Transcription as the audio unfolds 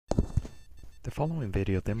The following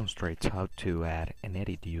video demonstrates how to add and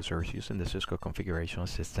edit users using the Cisco Configuration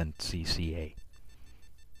Assistant CCA.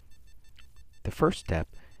 The first step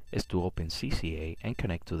is to open CCA and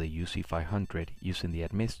connect to the UC500 using the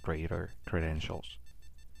administrator credentials.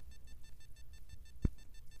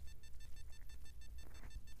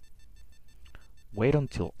 Wait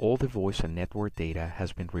until all the voice and network data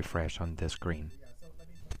has been refreshed on the screen.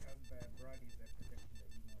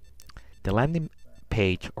 The landing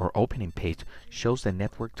page or opening page shows the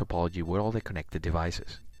network topology with all the connected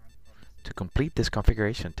devices. To complete this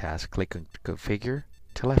configuration task, click on Configure,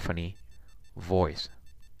 Telephony, Voice,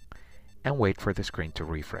 and wait for the screen to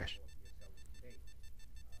refresh.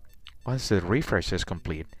 Once the refresh is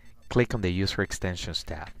complete, click on the User Extensions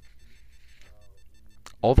tab.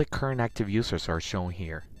 All the current active users are shown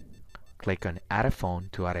here. Click on Add a Phone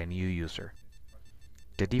to add a new user.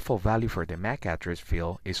 The default value for the MAC address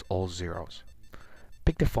field is all zeros.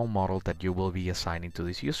 Pick the phone model that you will be assigning to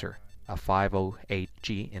this user, a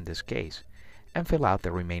 508G in this case, and fill out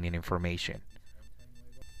the remaining information.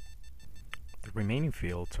 The remaining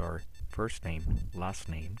fields are first name, last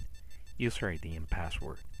name, user ID, and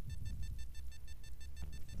password.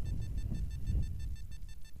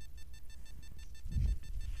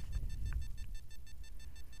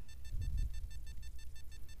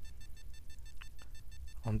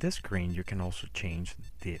 On this screen, you can also change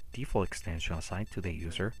the default extension assigned to the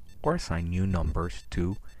user or assign new numbers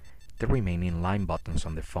to the remaining line buttons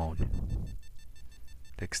on the phone.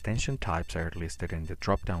 The extension types are listed in the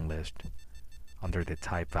drop-down list under the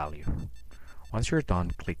type value. Once you're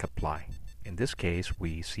done, click Apply. In this case,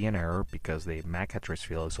 we see an error because the MAC address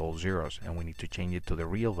field is all zeros and we need to change it to the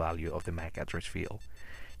real value of the MAC address field.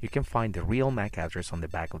 You can find the real MAC address on the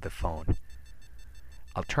back of the phone.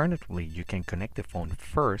 Alternatively, you can connect the phone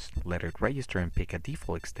first, let it register and pick a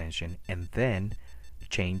default extension, and then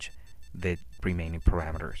change the remaining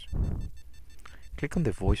parameters. Click on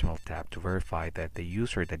the Voicemail tab to verify that the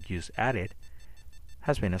user that you added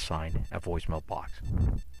has been assigned a voicemail box.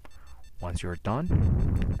 Once you're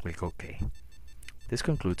done, click OK. This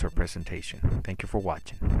concludes our presentation. Thank you for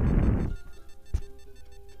watching.